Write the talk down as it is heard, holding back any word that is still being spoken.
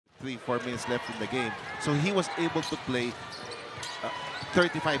3-4 minutes left in the game. So he was able to play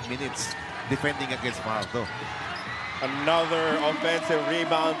 35 minutes defending against Fajardo. Another offensive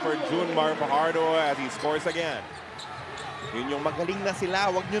rebound for Junmar Fajardo as he scores again. Yun yung magaling na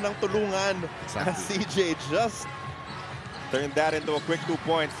sila. Huwag nyo nang tulungan. Exactly. CJ just turned that into a quick 2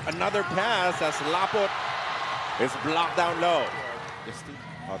 points. Another pass as Lapot is blocked down low.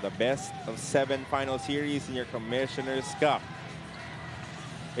 The best of 7 final series in your Commissioner's Cup.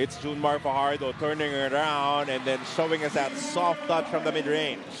 It's Junmar Fajardo turning around and then showing us that soft touch from the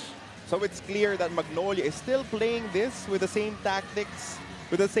mid-range. So it's clear that Magnolia is still playing this with the same tactics,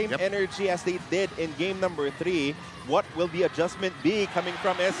 with the same energy as they did in game number 3. What will the adjustment be coming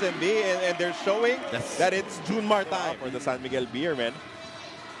from SMB? And they're showing that it's Junmar time for the San Miguel Beermen.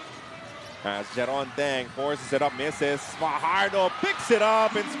 As Jeron Teng forces it up, misses. Fajardo picks it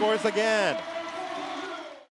up and scores again.